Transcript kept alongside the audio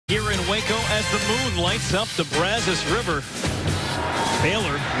Here in Waco as the moon lights up the Brazos River.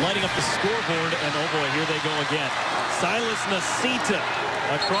 Baylor lighting up the scoreboard, and oh boy, here they go again. Silas Nacita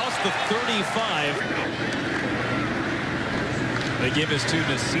across the 35. They give us to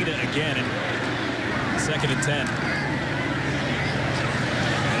Nacita again, and 2nd and 10.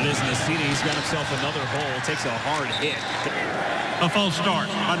 It is Nacita. He's got himself another hole. Takes a hard hit. A false start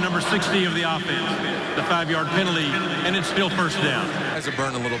on number 60 of the offense. The 5-yard penalty, and it's still first down. Has a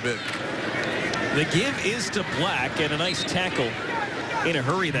burn a little bit. The give is to Black, and a nice tackle in a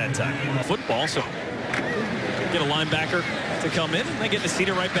hurry that time. Football, so get a linebacker to come in, and they get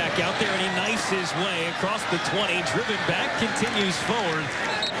Nacita right back out there, and he knifes his way across the 20, driven back, continues forward.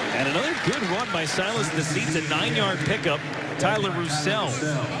 And another good run by Silas Nacita, 9-yard pickup. Tyler Roussel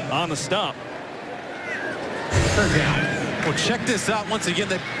on the stop. Third down. Well, check this out once again.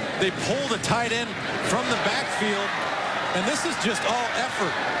 They pull the tight end from the backfield, and this is just all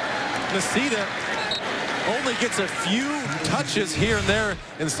effort. Nacita only gets a few touches here and there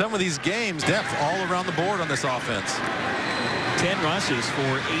in some of these games. Depth all around the board on this offense. 10 rushes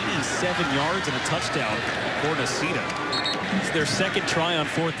for 87 yards and a touchdown for Nacita. It's their second try on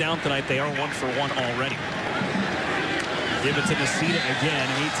 4th down tonight. They are 1 for 1 already. Give it to Nacita again.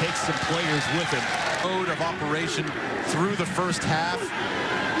 He takes some players with him. Mode of operation through the first half.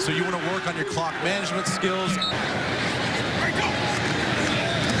 So you want to work on your clock management skills.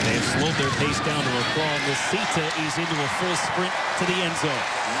 They've slowed their pace down to a crawl. Nacita is into a full sprint to the end zone.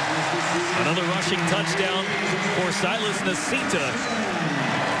 Another rushing touchdown for Silas Nacita.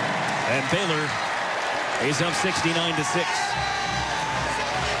 And Baylor is up 69-6.